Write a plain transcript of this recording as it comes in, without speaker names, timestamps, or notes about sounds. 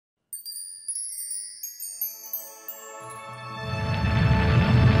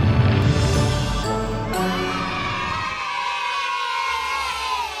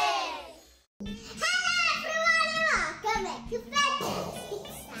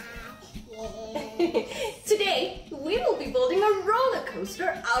Today, we will be building a roller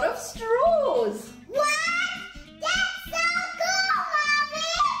coaster out of straws. What? That's so cool,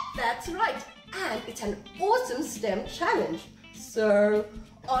 Mommy! That's right, and it's an awesome STEM challenge. So,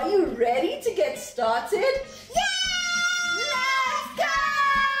 are you ready to get started? Yeah! Let's go!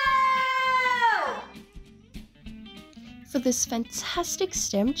 For this fantastic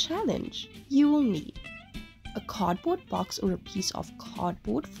STEM challenge, you will need a cardboard box or a piece of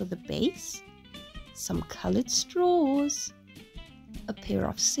cardboard for the base, some colored straws, a pair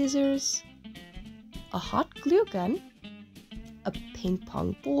of scissors, a hot glue gun, a ping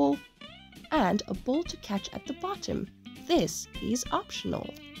pong ball, and a ball to catch at the bottom. This is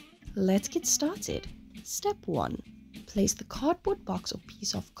optional. Let's get started. Step 1. Place the cardboard box or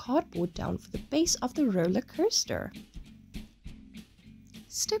piece of cardboard down for the base of the roller coaster.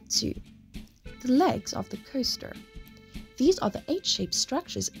 Step 2. The legs of the coaster. These are the H-shaped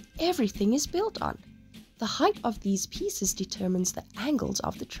structures everything is built on. The height of these pieces determines the angles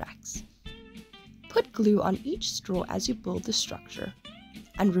of the tracks. Put glue on each straw as you build the structure.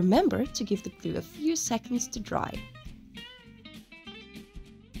 And remember to give the glue a few seconds to dry.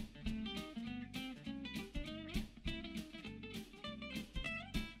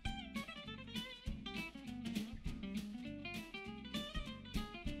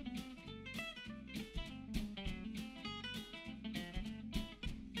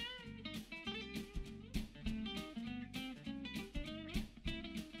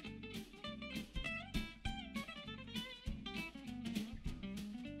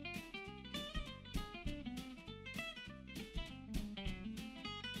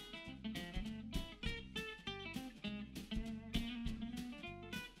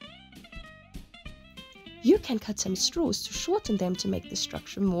 You can cut some straws to shorten them to make the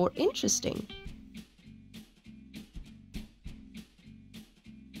structure more interesting.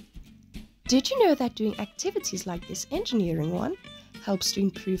 Did you know that doing activities like this engineering one helps to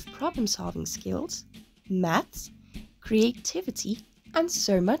improve problem-solving skills, maths, creativity, and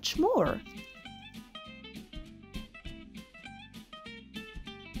so much more?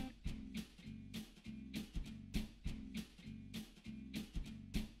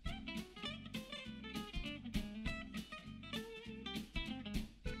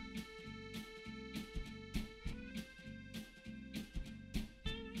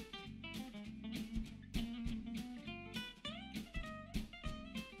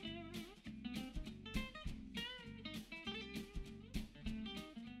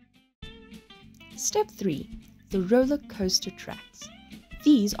 Step 3. The roller coaster tracks.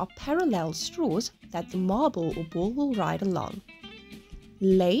 These are parallel straws that the marble or ball will ride along.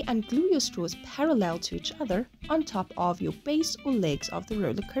 Lay and glue your straws parallel to each other on top of your base or legs of the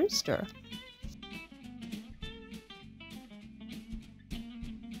roller coaster.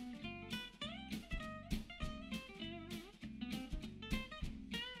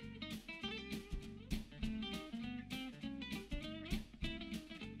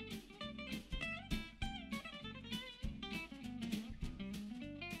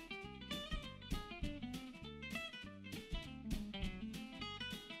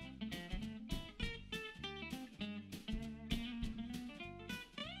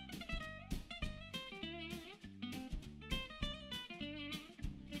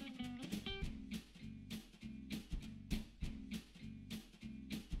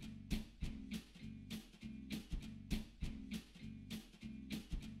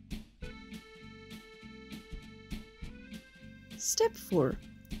 Step 4.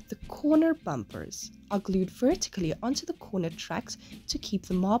 The corner bumpers are glued vertically onto the corner tracks to keep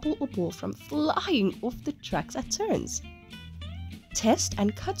the marble or ball from flying off the tracks at turns. Test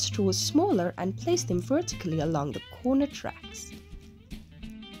and cut straws smaller and place them vertically along the corner tracks.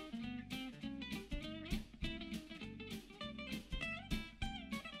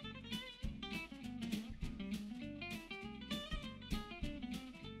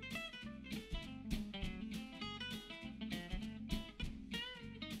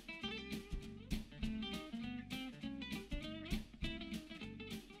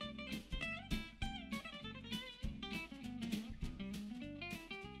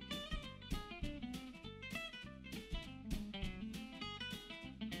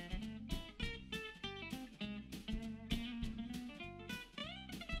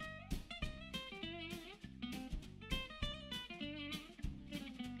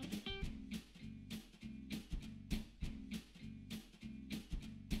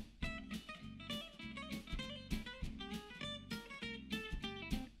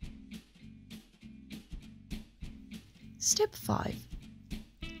 Step 5.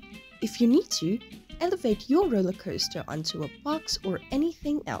 If you need to, elevate your roller coaster onto a box or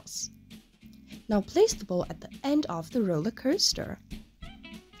anything else. Now place the ball at the end of the roller coaster.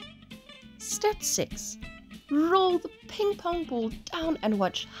 Step 6. Roll the ping pong ball down and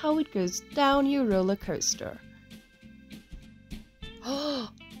watch how it goes down your roller coaster. Oh,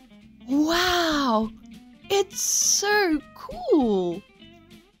 wow! It's so cool!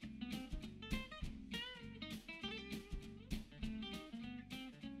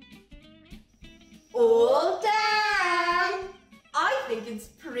 All done! I think it's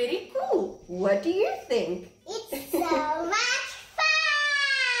pretty cool. What do you think? It's so much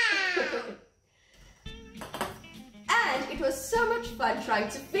fun! And it was so much fun trying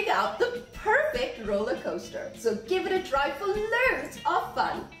to figure out the perfect roller coaster. So give it a try for loads of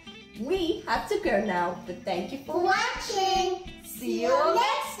fun. We have to go now, but thank you for Watching. See you